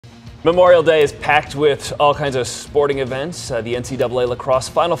Memorial Day is packed with all kinds of sporting events. The NCAA lacrosse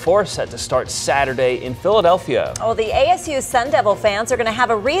Final Four set to start Saturday in Philadelphia. Oh, the ASU Sun Devil fans are going to have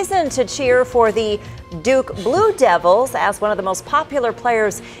a reason to cheer for the Duke Blue Devils, as one of the most popular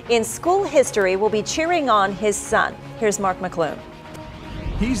players in school history will be cheering on his son. Here's Mark McClune.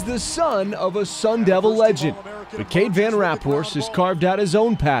 He's the son of a Sun Devil legend, but Jeff van Raaphorst has carved out his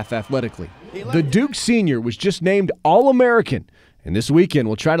own path athletically. The Duke senior was just named All-American, and this weekend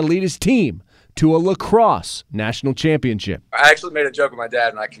will try to lead his team to a lacrosse national championship. I actually made a joke with my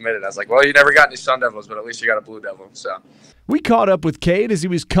dad when I committed. I was like, well, you never got any Sun Devils, but at least you got a Blue Devil. So we caught up with Cade as he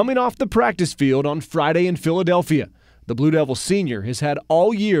was coming off the practice field on Friday in Philadelphia. The Blue Devil senior has had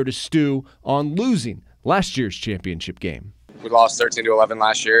all year to stew on losing last year's championship game. We lost 13-11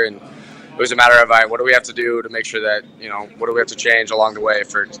 last year, and it was a matter of what do we have to do to make sure that, what do we have to change along the way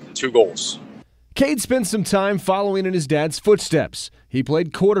for 2 goals. Cade spent some time following in his dad's footsteps. He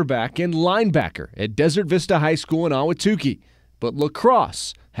played quarterback and linebacker at Desert Vista High School in Ahwatukee, but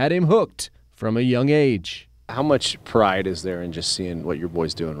lacrosse had him hooked from a young age. How much pride is there in just seeing what your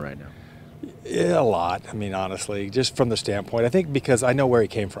boy's doing right now? Yeah, a lot. I mean, honestly, just from the standpoint, I think because I know where he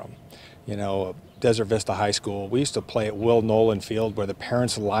came from. Desert Vista High School, we used to play at Will Nolan Field where the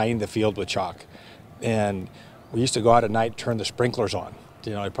parents lined the field with chalk. And we used to go out at night and turn the sprinklers on.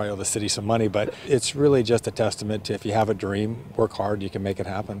 I probably owe the city some money, but it's really just a testament to if you have a dream, work hard, you can make it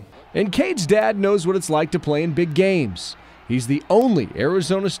happen. And Cade's dad knows what it's like to play in big games. He's the only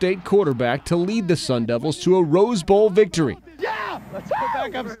Arizona State quarterback to lead the Sun Devils to a Rose Bowl victory. Yeah! Let's go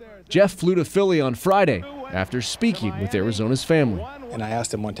back upstairs. Jeff flew to Philly on Friday after speaking with Arizona's family. And I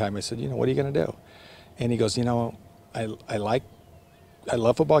asked him one time, I said, what are you going to do? And he goes, I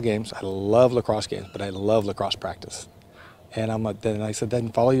love football games, I love lacrosse games, but I love lacrosse practice. And then I said,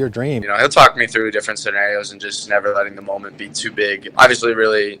 then follow your dream. He'll talk me through different scenarios and just never letting the moment be too big. Obviously,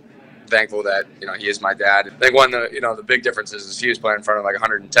 really thankful that, he is my dad. I think one of the big differences is he was playing in front of like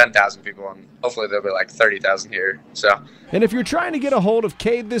 110,000 people, and hopefully there'll be like 30,000 here. And if you're trying to get a hold of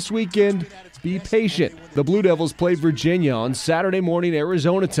Cade this weekend, be patient. The Blue Devils play Virginia on Saturday morning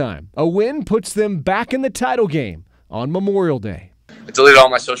Arizona time. A win puts them back in the title game on Memorial Day. I deleted all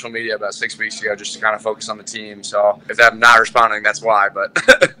my social media about 6 weeks ago just to kind of focus on the team. So if I'm not responding, that's why. But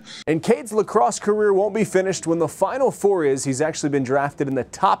And Cade's lacrosse career won't be finished when the Final Four is. He's actually been drafted in the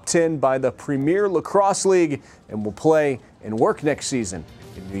top 10 by the Premier Lacrosse League and will play and work next season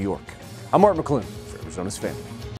in New York. I'm Mark McClune for Arizona's Family.